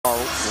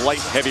light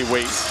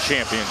heavyweight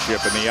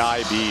championship in the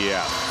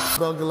IBF.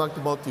 Well, good luck to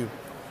both of you.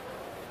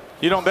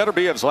 You know,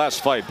 Beterbiev's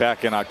last fight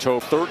back in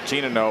October,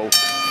 13-0,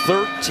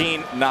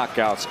 13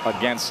 knockouts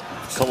against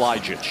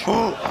Kalajdzic.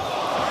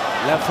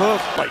 Left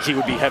hook. Like he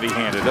would be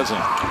heavy-handed, doesn't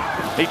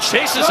he? He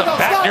chases him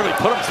back, nearly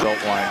put him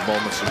belt line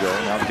moments ago.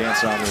 Now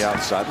dancing on the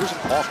outside. There's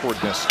an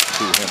awkwardness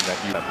to him that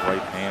you have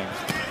right hand.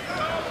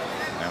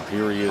 Now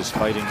here he is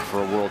fighting for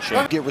a world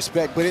championship. Get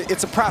respect, but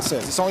it's a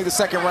process. It's only the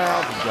second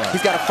round.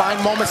 He's got to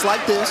find moments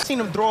like this. I've seen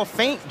him throw a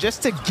feint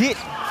just to get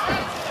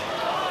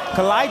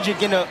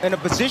Kalajdzic in a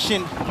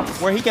position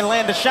where he can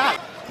land a shot.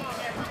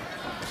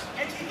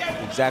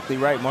 Exactly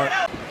right, Mark.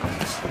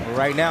 But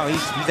right now,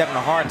 he's having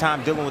a hard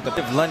time dealing with the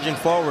lunging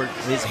forward.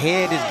 His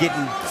head is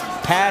getting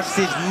past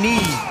his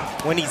knee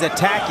when he's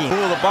attacking.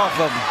 Pull the off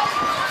of him.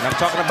 And I'm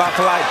talking about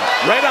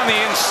Kalajdzic. Right on the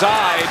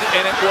inside,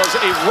 and it was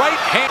a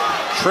right hand.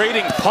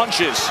 Trading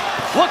punches.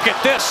 Look at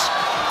this.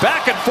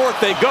 Back and forth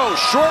they go.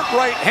 Short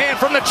right hand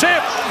from the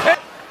champ.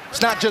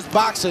 It's not just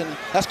boxing.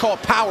 That's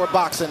called power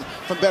boxing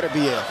from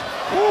Beterbiev.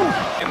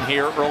 In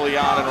here early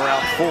on in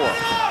round 4.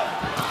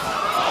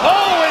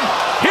 Oh, and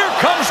here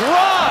comes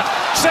Ron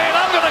saying,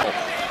 I'm going to...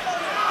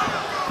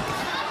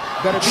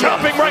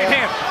 Chopping right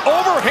hand.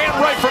 Overhand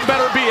right from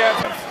Beterbiev.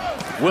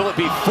 Will it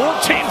be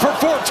 14 for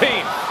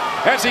 14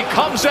 as he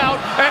comes out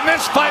and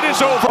this fight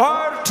is over?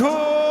 Artur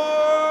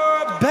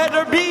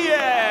Beterbiev.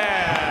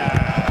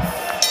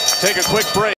 Take a quick break.